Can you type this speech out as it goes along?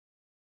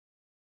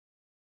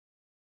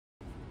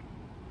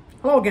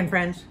Hello again,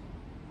 friends.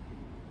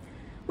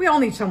 We all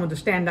need someone to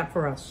stand up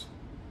for us.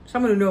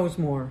 Someone who knows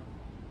more,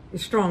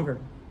 is stronger,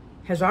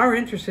 has our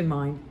interests in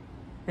mind,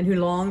 and who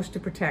longs to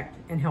protect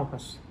and help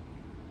us.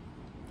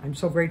 I'm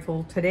so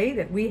grateful today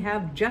that we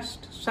have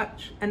just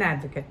such an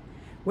advocate,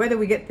 whether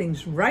we get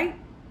things right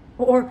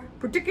or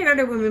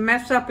particularly when we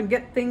mess up and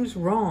get things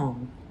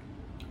wrong.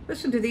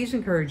 Listen to these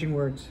encouraging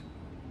words.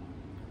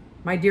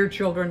 My dear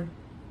children,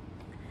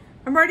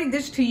 I'm writing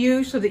this to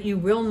you so that you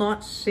will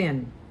not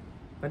sin.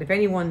 But if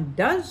anyone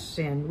does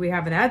sin, we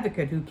have an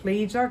advocate who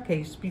pleads our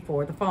case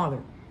before the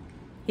Father.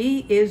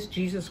 He is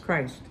Jesus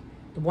Christ,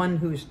 the one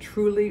who is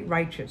truly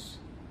righteous.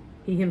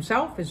 He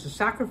himself is the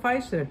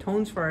sacrifice that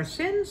atones for our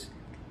sins,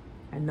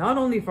 and not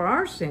only for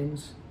our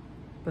sins,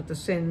 but the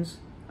sins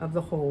of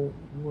the whole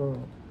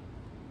world.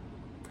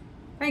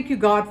 Thank you,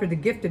 God, for the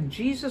gift of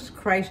Jesus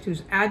Christ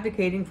who's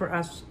advocating for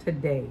us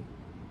today.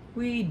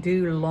 We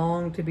do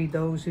long to be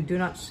those who do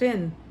not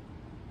sin,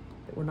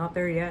 but we're not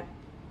there yet.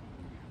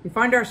 We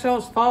find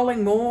ourselves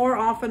falling more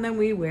often than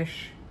we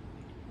wish.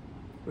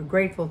 We're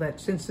grateful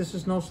that since this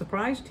is no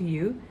surprise to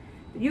you,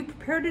 that you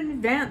prepared in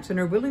advance and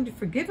are willing to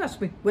forgive us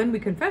when we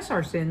confess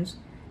our sins,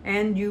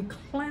 and you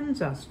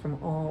cleanse us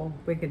from all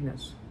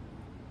wickedness.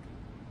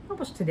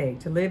 Help us today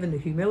to live in the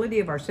humility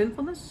of our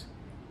sinfulness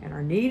and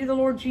our need of the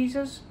Lord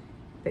Jesus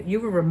that you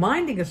were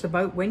reminding us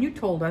about when you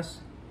told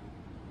us,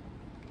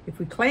 if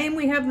we claim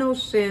we have no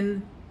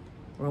sin,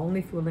 we're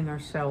only fooling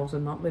ourselves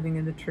and not living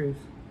in the truth.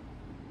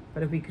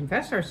 But if we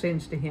confess our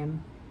sins to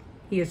him,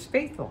 he is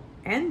faithful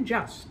and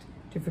just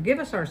to forgive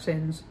us our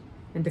sins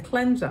and to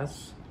cleanse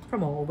us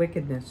from all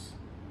wickedness.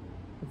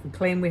 If we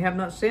claim we have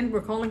not sinned,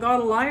 we're calling God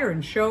a liar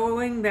and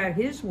showing that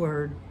his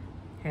word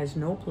has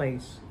no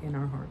place in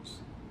our hearts.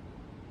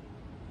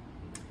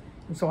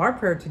 And so our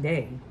prayer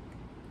today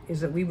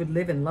is that we would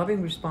live in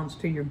loving response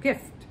to your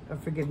gift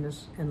of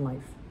forgiveness and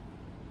life.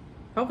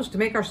 Help us to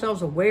make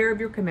ourselves aware of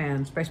your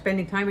commands by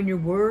spending time in your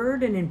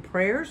word and in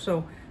prayer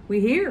so we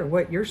hear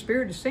what your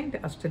Spirit is saying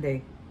to us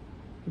today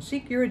and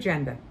seek your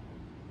agenda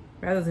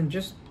rather than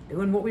just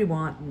doing what we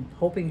want and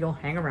hoping you'll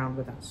hang around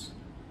with us.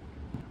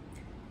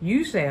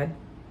 You said,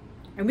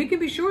 and we can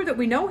be sure that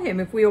we know him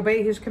if we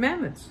obey his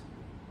commandments.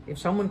 If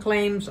someone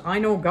claims, I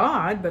know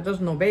God, but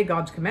doesn't obey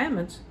God's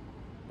commandments,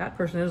 that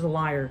person is a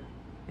liar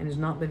and is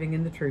not living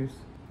in the truth.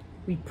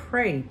 We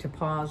pray to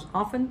pause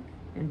often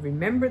and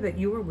remember that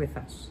you are with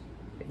us,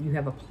 that you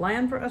have a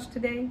plan for us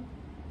today,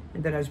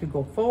 and that as we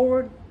go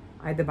forward,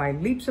 either by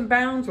leaps and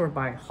bounds or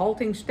by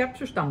halting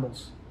steps or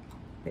stumbles,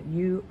 that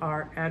you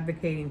are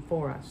advocating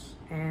for us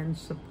and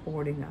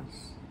supporting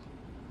us.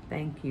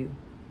 Thank you.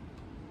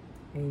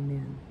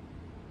 Amen.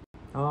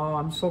 Oh,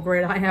 I'm so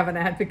great I have an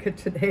advocate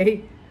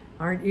today.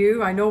 Aren't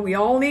you? I know we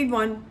all need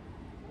one.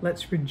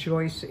 Let's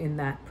rejoice in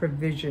that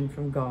provision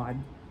from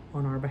God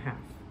on our behalf.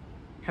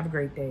 Have a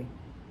great day.